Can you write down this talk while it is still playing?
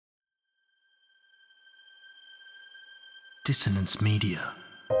Dissonance Media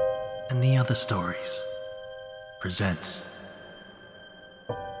and the Other Stories presents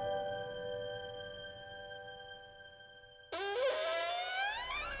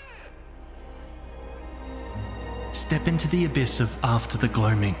Step into the abyss of After the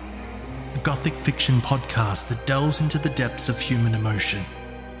Gloaming, a gothic fiction podcast that delves into the depths of human emotion.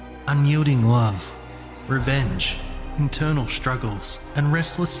 Unyielding love, revenge, internal struggles, and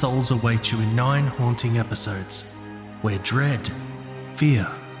restless souls await you in 9 haunting episodes, where dread, fear,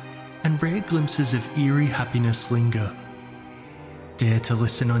 and rare glimpses of eerie happiness linger. Dare to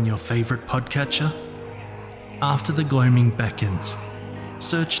listen on your favourite podcatcher? After the Gloaming beckons.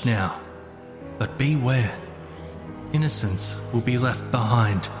 Search now, but beware. Innocence will be left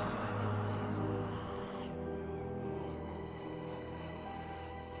behind.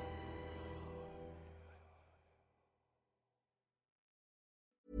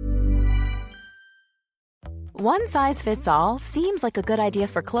 One size fits all seems like a good idea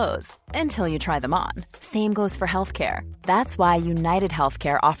for clothes until you try them on. Same goes for healthcare. That's why United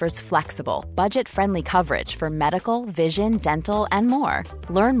Healthcare offers flexible, budget-friendly coverage for medical, vision, dental, and more.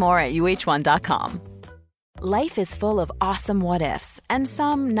 Learn more at uh1.com. Life is full of awesome what-ifs, and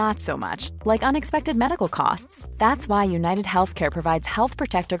some not so much, like unexpected medical costs. That's why United Healthcare provides Health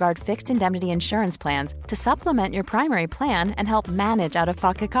Protector Guard fixed indemnity insurance plans to supplement your primary plan and help manage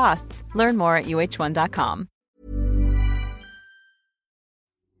out-of-pocket costs. Learn more at uh1.com.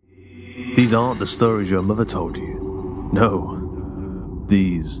 These aren't the stories your mother told you. No,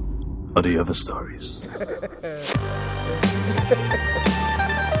 these are the other stories.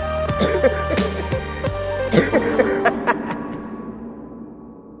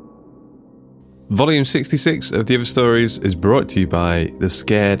 Volume 66 of The Other Stories is brought to you by the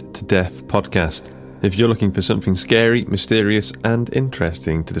Scared to Death podcast. If you're looking for something scary, mysterious, and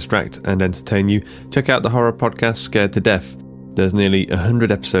interesting to distract and entertain you, check out the horror podcast Scared to Death. There's nearly 100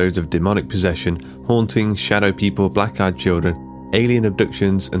 episodes of demonic possession, haunting, shadow people, black-eyed children, alien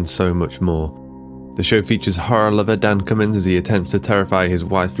abductions, and so much more. The show features horror lover Dan Cummins as he attempts to terrify his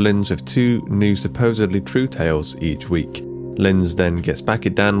wife Linz with 2 new supposedly true tales each week. Linz then gets back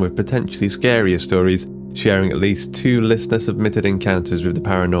at Dan with potentially scarier stories, sharing at least 2 listener-submitted encounters with the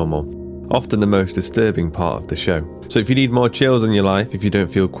paranormal, often the most disturbing part of the show. So if you need more chills in your life, if you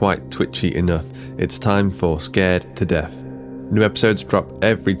don't feel quite twitchy enough, it's time for Scared to Death. New episodes drop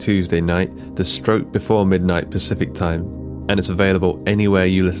every Tuesday night, the stroke before midnight Pacific time, and it's available anywhere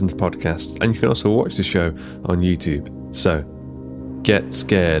you listen to podcasts, and you can also watch the show on YouTube. So, get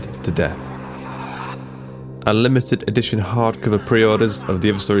scared to death. A limited edition hardcover pre-orders of the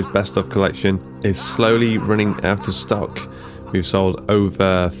Other Stories Best Of collection is slowly running out of stock. We've sold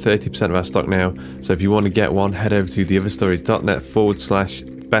over 30% of our stock now, so if you want to get one, head over to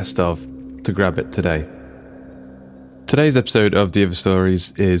theotherstories.net/best of to grab it today. Today's episode of The Other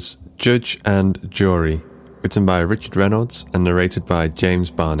Stories is Judge and Jury, written by Richard Reynolds and narrated by James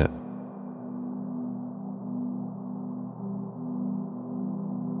Barnett.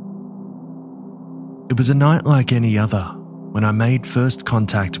 It was a night like any other when I made first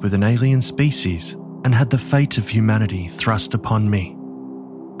contact with an alien species and had the fate of humanity thrust upon me.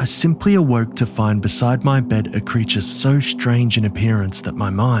 I simply awoke to find beside my bed a creature so strange in appearance that my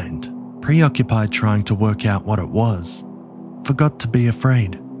mind, preoccupied trying to work out what it was, forgot to be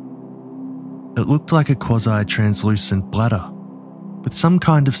afraid. It looked like a quasi-translucent bladder, with some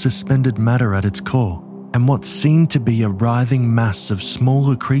kind of suspended matter at its core, and what seemed to be a writhing mass of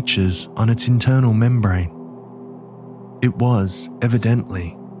smaller creatures on its internal membrane. It was,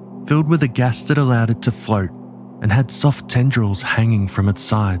 evidently, filled with a gas that allowed it to float and had soft tendrils hanging from its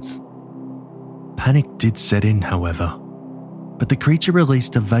sides. Panic did set in, however, but the creature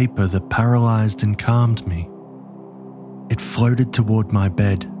released a vapour that paralysed and calmed me. It floated toward my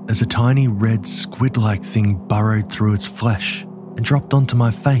bed as a tiny red squid-like thing burrowed through its flesh and dropped onto my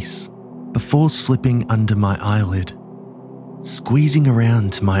face before slipping under my eyelid, squeezing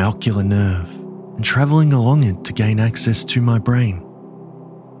around to my ocular nerve and travelling along it to gain access to my brain.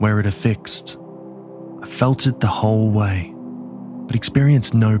 Where it affixed, I felt it the whole way, but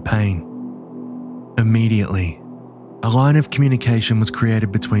experienced no pain. Immediately, a line of communication was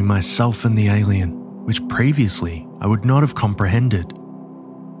created between myself and the alien, which previously I would not have comprehended.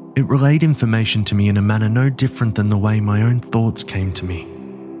 It relayed information to me in a manner no different than the way my own thoughts came to me.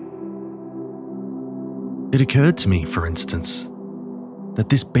 It occurred to me, for instance, that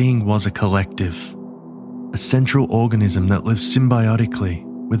this being was a collective, a central organism that lived symbiotically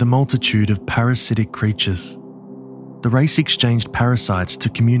with a multitude of parasitic creatures. The race exchanged parasites to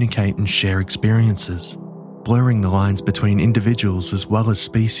communicate and share experiences, blurring the lines between individuals as well as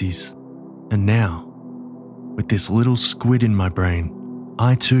species. And now, with this little squid in my brain,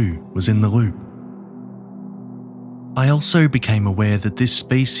 I too was in the loop. I also became aware that this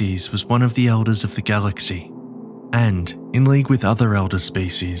species was one of the elders of the galaxy, and, in league with other elder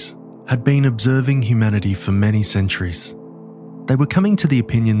species, had been observing humanity for many centuries. They were coming to the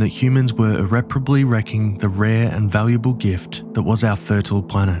opinion that humans were irreparably wrecking the rare and valuable gift that was our fertile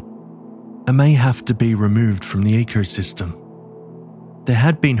planet, and may have to be removed from the ecosystem. There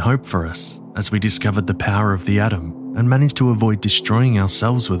had been hope for us as we discovered the power of the atom and managed to avoid destroying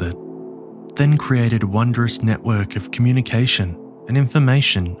ourselves with it, then created a wondrous network of communication and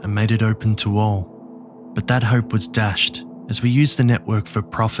information and made it open to all. But that hope was dashed as we used the network for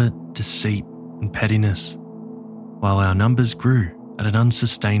profit, deceit, and pettiness, while our numbers grew at an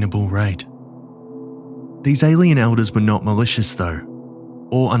unsustainable rate. These alien elders were not malicious though,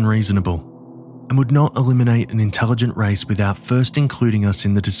 or unreasonable, and would not eliminate an intelligent race without first including us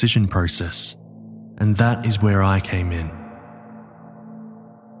in the decision process. And that is where I came in.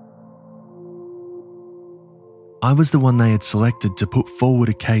 I was the one they had selected to put forward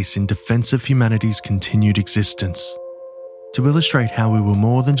a case in defense of humanity's continued existence, to illustrate how we were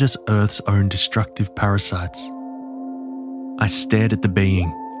more than just Earth's own destructive parasites. I stared at the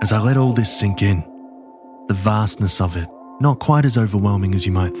being as I let all this sink in, the vastness of it, not quite as overwhelming as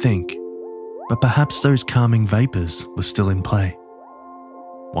you might think, but perhaps those calming vapours were still in play.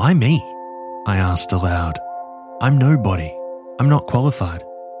 Why me? I asked aloud. I'm nobody. I'm not qualified.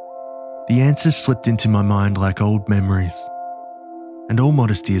 The answers slipped into my mind like old memories. And all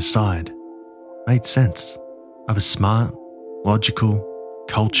modesty aside, made sense. I was smart, logical,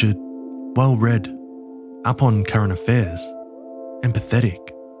 cultured, well-read, up on current affairs, empathetic,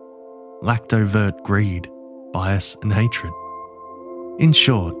 lacked overt greed, bias and hatred. In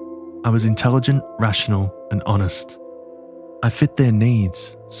short, I was intelligent, rational and honest. I fit their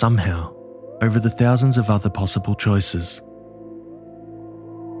needs, somehow, over the thousands of other possible choices.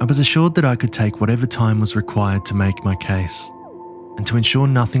 I was assured that I could take whatever time was required to make my case, and to ensure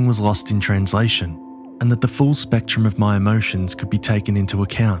nothing was lost in translation, and that the full spectrum of my emotions could be taken into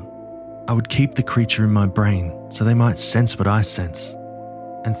account. I would keep the creature in my brain so they might sense what I sense,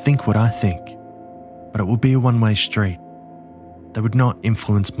 and think what I think, but it would be a one-way street. They would not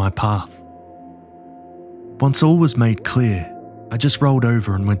influence my path. Once all was made clear, I just rolled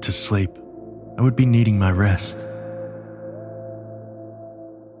over and went to sleep. I would be needing my rest.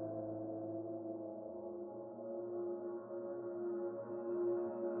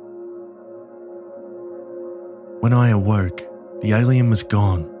 When I awoke, the alien was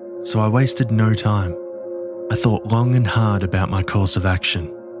gone, so I wasted no time. I thought long and hard about my course of action,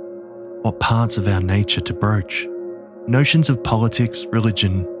 what parts of our nature to broach. Notions of politics,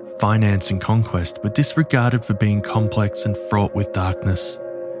 religion, finance and conquest were disregarded for being complex and fraught with darkness.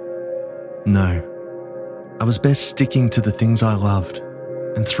 No, I was best sticking to the things I loved,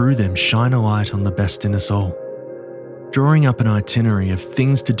 and through them shine a light on the best in us all. Drawing up an itinerary of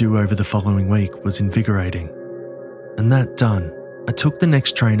things to do over the following week was invigorating. And that done, I took the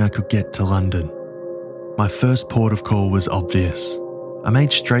next train I could get to London. My first port of call was obvious. I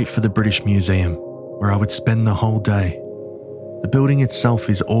made straight for the British Museum, where I would spend the whole day. The building itself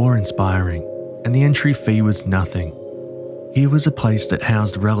is awe-inspiring, and the entry fee was nothing. Here was a place that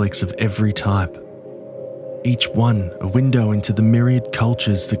housed relics of every type, each one a window into the myriad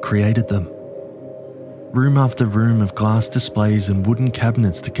cultures that created them. Room after room of glass displays and wooden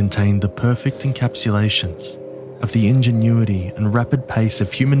cabinets that contained the perfect encapsulations of the ingenuity and rapid pace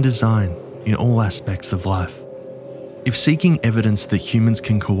of human design in all aspects of life. If seeking evidence that humans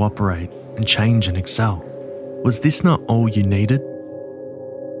can cooperate and change and excel, was this not all you needed?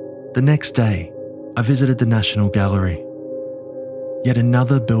 The next day, I visited the National Gallery, yet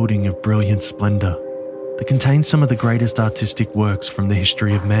another building of brilliant splendour that contains some of the greatest artistic works from the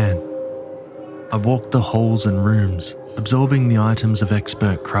history of man. I walked the halls and rooms, absorbing the items of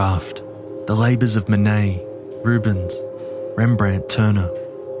expert craft, the labours of Manet, Rubens, Rembrandt, Turner,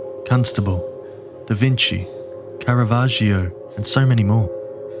 Constable, Da Vinci, Caravaggio, and so many more.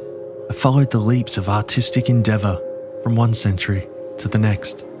 I followed the leaps of artistic endeavour from one century to the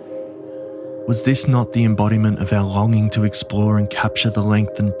next. Was this not the embodiment of our longing to explore and capture the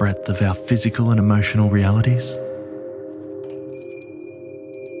length and breadth of our physical and emotional realities?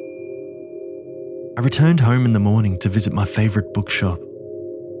 I returned home in the morning to visit my favourite bookshop,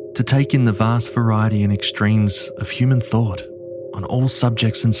 to take in the vast variety and extremes of human thought on all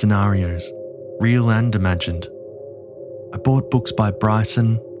subjects and scenarios, real and imagined. I bought books by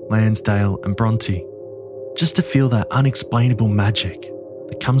Bryson, Lansdale and Bronte, just to feel that unexplainable magic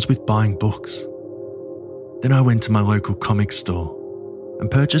that comes with buying books. Then I went to my local comic store and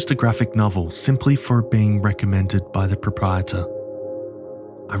purchased a graphic novel simply for it being recommended by the proprietor.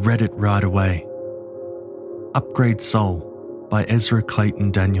 I read it right away. Upgrade Soul by Ezra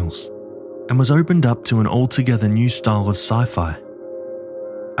Clayton Daniels, and was opened up to an altogether new style of sci-fi.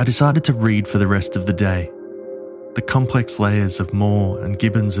 I decided to read for the rest of the day. The complex layers of Moore and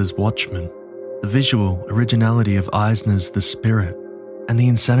Gibbons' Watchmen, the visual originality of Eisner's The Spirit, and the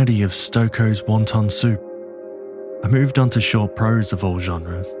insanity of Stokoe's Wonton Soup. I moved on to short prose of all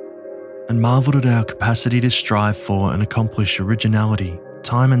genres, and marvelled at our capacity to strive for and accomplish originality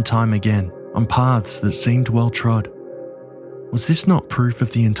time and time again on paths that seemed well trod. Was this not proof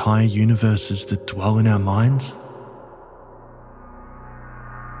of the entire universes that dwell in our minds?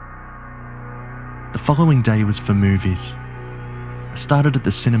 The following day was for movies. I started at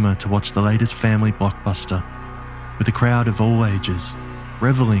the cinema to watch the latest family blockbuster, with a crowd of all ages,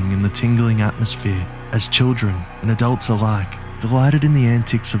 revelling in the tingling atmosphere as children and adults alike delighted in the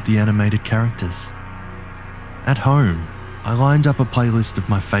antics of the animated characters. At home, I lined up a playlist of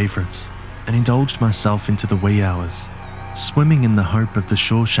my favourites and indulged myself into the wee hours, swimming in the hope of The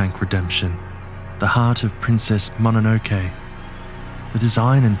Shawshank Redemption, The Heart of Princess Mononoke, the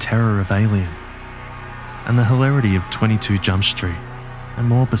design and terror of Alien, and the hilarity of 22 Jump Street, and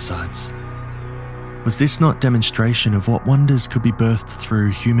more besides. Was this not demonstration of what wonders could be birthed through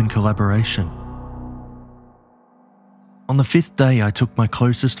human collaboration? On the 5th day, I took my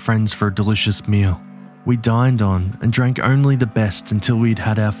closest friends for a delicious meal. We dined on and drank only the best until we'd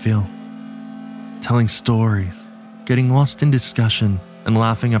had our fill, telling stories, getting lost in discussion, and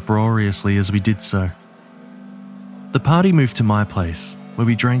laughing uproariously as we did so. The party moved to my place, where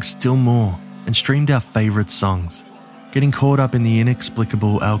we drank still more and streamed our favourite songs, getting caught up in the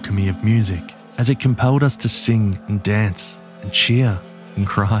inexplicable alchemy of music as it compelled us to sing and dance and cheer and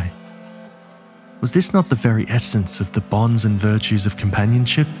cry. Was this not the very essence of the bonds and virtues of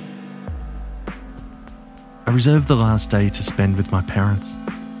companionship? I reserved the last day to spend with my parents.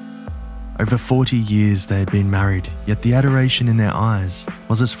 Over 40 years they had been married, yet the adoration in their eyes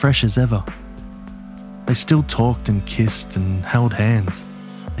was as fresh as ever. They still talked and kissed and held hands.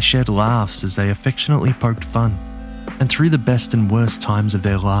 They shared laughs as they affectionately poked fun, and through the best and worst times of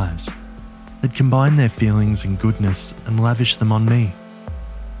their lives, they'd combined their feelings and goodness and lavished them on me.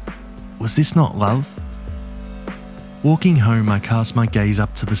 Was this not love? Walking home, I cast my gaze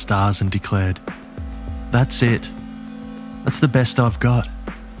up to the stars and declared, "That's it. That's the best I've got."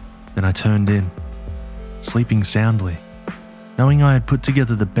 Then I turned in, sleeping soundly, knowing I had put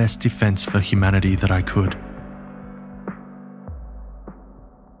together the best defense for humanity that I could.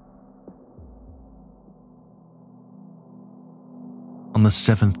 On the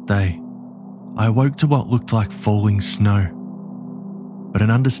 7th day, I awoke to what looked like falling snow, but an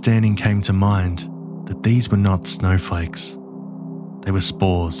understanding came to mind that these were not snowflakes. They were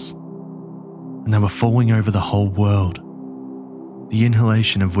spores, and they were falling over the whole world, the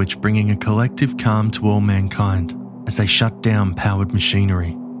inhalation of which bringing a collective calm to all mankind as they shut down powered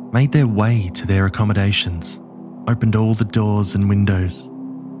machinery, made their way to their accommodations, opened all the doors and windows,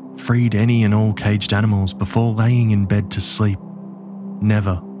 freed any and all caged animals before laying in bed to sleep,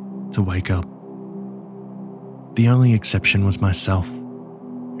 never to wake up. The only exception was myself,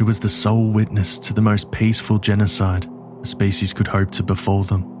 who was the sole witness to the most peaceful genocide a species could hope to befall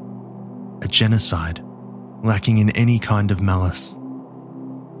them. A genocide lacking in any kind of malice.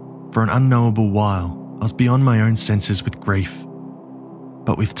 For an unknowable while, I was beyond my own senses with grief,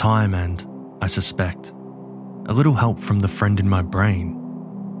 but with time and, I suspect, a little help from the friend in my brain,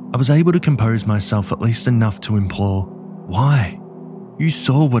 I was able to compose myself at least enough to implore, "Why? You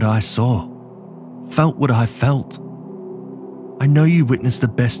saw what I saw, felt what I felt. I know you witnessed the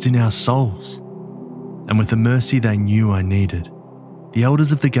best in our souls." And with the mercy they knew I needed, the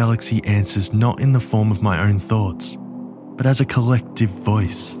Elders of the Galaxy answers not in the form of my own thoughts, but as a collective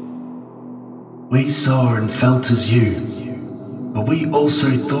voice. "We saw and felt as you, but we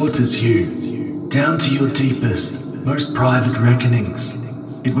also thought as you, down to your deepest, most private reckonings.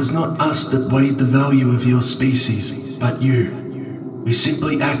 It was not us that weighed the value of your species, but you. We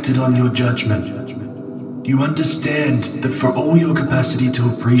simply acted on your judgment. You understand that for all your capacity to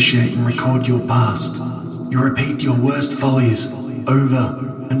appreciate and record your past, you repeat your worst follies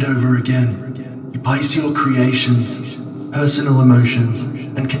over and over again. You place your creations, personal emotions,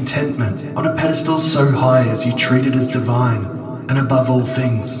 and contentment on a pedestal so high as you treat it as divine and above all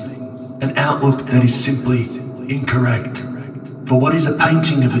things, an outlook that is simply incorrect. For what is a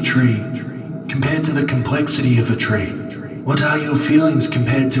painting of a tree compared to the complexity of a tree? What are your feelings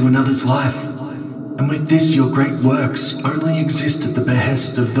compared to another's life? And with this, your great works only exist at the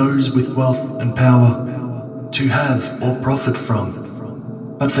behest of those with wealth and power to have or profit from.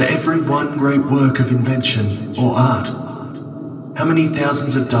 But for every one great work of invention or art, how many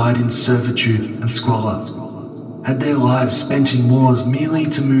thousands have died in servitude and squalor, had their lives spent in wars merely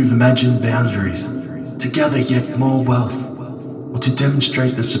to move imagined boundaries, to gather yet more wealth, or to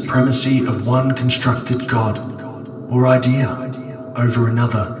demonstrate the supremacy of one constructed god or idea over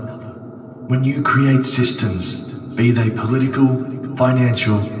another. When you create systems, be they political,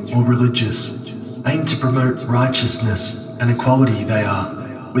 financial, or religious, aim to promote righteousness and equality, they are,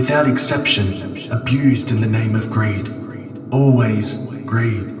 without exception, abused in the name of greed. Always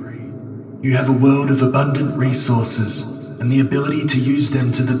greed. You have a world of abundant resources and the ability to use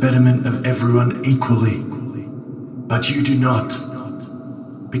them to the betterment of everyone equally. But you do not,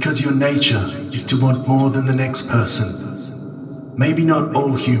 because your nature is to want more than the next person. Maybe not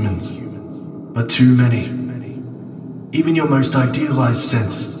all humans, but too many. Even your most idealized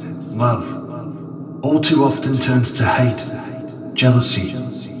sense, love, all too often turns to hate, jealousy,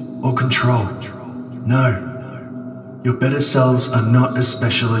 or control. No, your better selves are not as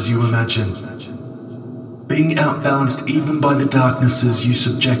special as you imagine. Being outbalanced even by the darknesses you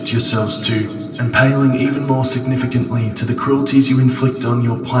subject yourselves to, and paling even more significantly to the cruelties you inflict on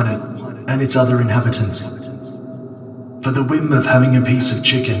your planet and its other inhabitants. For the whim of having a piece of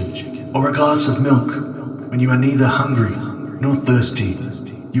chicken or a glass of milk when you are neither hungry nor thirsty,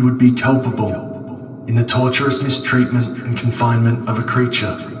 you would be culpable in the torturous mistreatment and confinement of a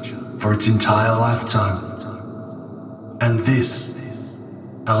creature for its entire lifetime. And this,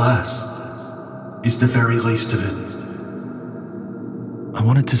 alas, is the very least of it. I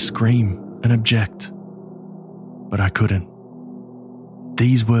wanted to scream and object, but I couldn't.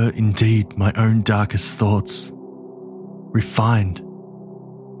 These were indeed my own darkest thoughts, refined,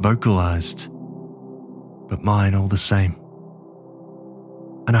 vocalized, but mine all the same.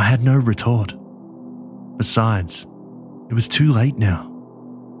 And I had no retort. Besides, it was too late now.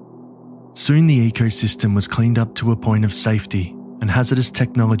 Soon the ecosystem was cleaned up to a point of safety and hazardous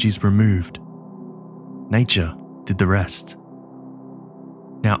technologies removed. Nature did the rest.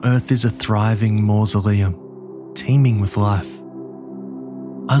 Now Earth is a thriving mausoleum, teeming with life.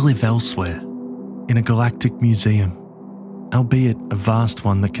 I live elsewhere, in a galactic museum, albeit a vast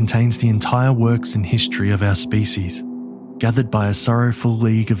one that contains the entire works and history of our species, gathered by a sorrowful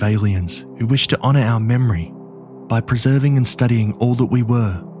league of aliens who wish to honour our memory by preserving and studying all that we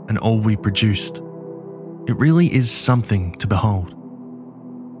were and all we produced. It really is something to behold.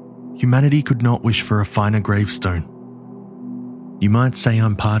 Humanity could not wish for a finer gravestone. You might say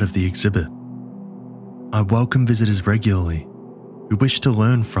I'm part of the exhibit. I welcome visitors regularly who wish to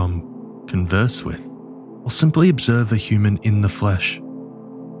learn from, converse with, or simply observe a human in the flesh.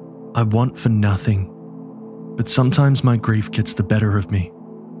 I want for nothing, but sometimes my grief gets the better of me.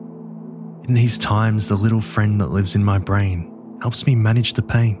 In these times, the little friend that lives in my brain helps me manage the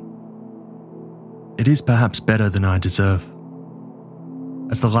pain. It is perhaps better than I deserve.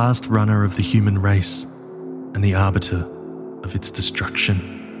 As the last runner of the human race and the arbiter of its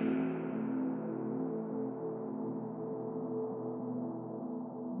destruction.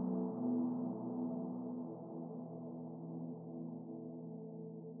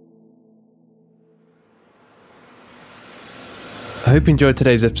 I hope you enjoyed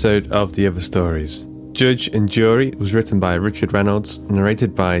today's episode of The Other Stories. Judge and Jury was written by Richard Reynolds,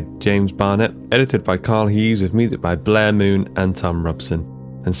 narrated by James Barnett, edited by Carl Hughes, with music by Blair Moon and Tom Robson,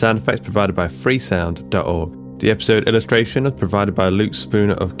 and sound effects provided by freesound.org. The episode illustration was provided by Luke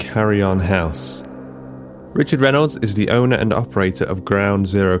Spooner of Carry On House. Richard Reynolds is the owner and operator of Ground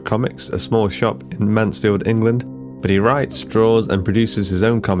Zero Comics, a small shop in Mansfield, England, but he writes, draws and produces his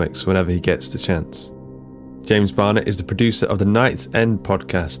own comics whenever he gets the chance. James Barnett is the producer of the Night's End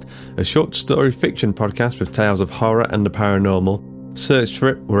podcast, a short story fiction podcast with tales of horror and the paranormal. Search for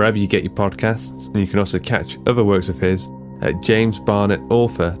it wherever you get your podcasts, and you can also catch other works of his at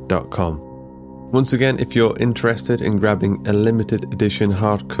jamesbarnettauthor.com. Once again, if you're interested in grabbing a limited edition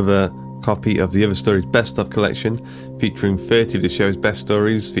hardcover copy of The Other Stories Best Of collection, featuring 30 of the show's best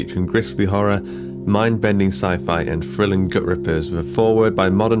stories, featuring grisly horror, mind-bending sci-fi and thrilling gut rippers, with a foreword by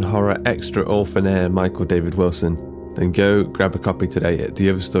modern horror extra orphan-heir Michael David Wilson, then go grab a copy today at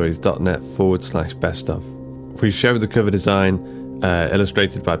theotherstories.net/best-of. We showed the cover design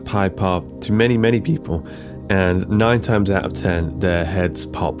illustrated by Pie Pop to many people, and 9 times out of 10 their heads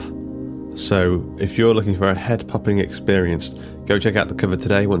pop. So if you're looking for a head-popping experience, go check out the cover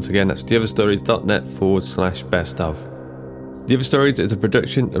today. Once again, that's theotherstories.net/best-of. The Other Stories is a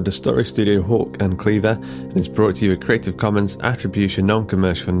production of the Story Studio Hawk and Cleaver, and is brought to you with Creative Commons Attribution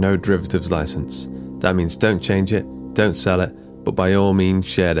Non-Commercial No Derivatives License. That means don't change it, don't sell it, but by all means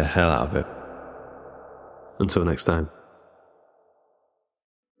share the hell out of it. Until next time.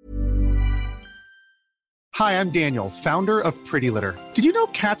 Hi, I'm Daniel, founder of Pretty Litter. Did you know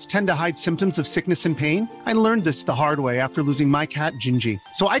cats tend to hide symptoms of sickness and pain? I learned this the hard way after losing my cat, Gingy.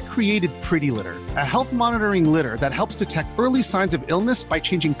 So I created Pretty Litter, a health monitoring litter that helps detect early signs of illness by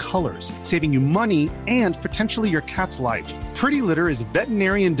changing colors, saving you money and potentially your cat's life. Pretty Litter is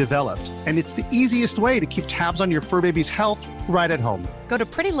veterinarian developed, and it's the easiest way to keep tabs on your fur baby's health right at home. Go to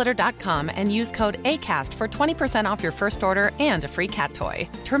prettylitter.com and use code ACAST for 20% off your first order and a free cat toy.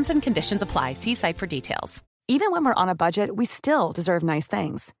 Terms and conditions apply. See site for details. Even when we're on a budget, we still deserve nice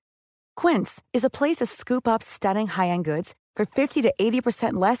things. Quince is a place to scoop up stunning high-end goods for 50 to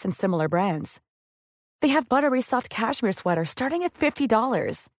 80% less than similar brands. They have buttery soft cashmere sweaters starting at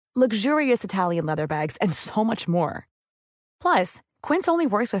 $50, luxurious Italian leather bags, and so much more. Plus, Quince only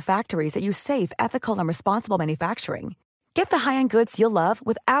works with factories that use safe, ethical, and responsible manufacturing. Get the high-end goods you'll love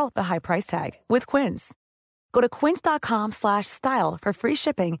without the high price tag with Quince. Go to quince.com/style for free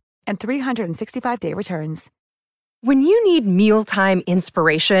shipping and 365-day returns. When you need mealtime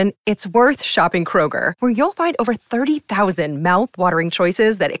inspiration, it's worth shopping Kroger, where you'll find over 30,000 mouth-watering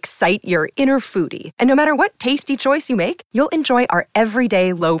choices that excite your inner foodie. And no matter what tasty choice you make, you'll enjoy our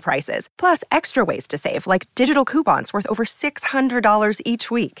everyday low prices, plus extra ways to save, like digital coupons worth over $600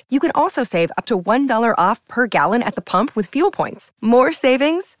 each week. You can also save up to $1 off per gallon at the pump with fuel points. More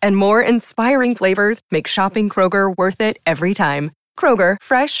savings and more inspiring flavors make shopping Kroger worth it every time. Kroger,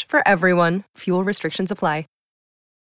 fresh for everyone. Fuel restrictions apply.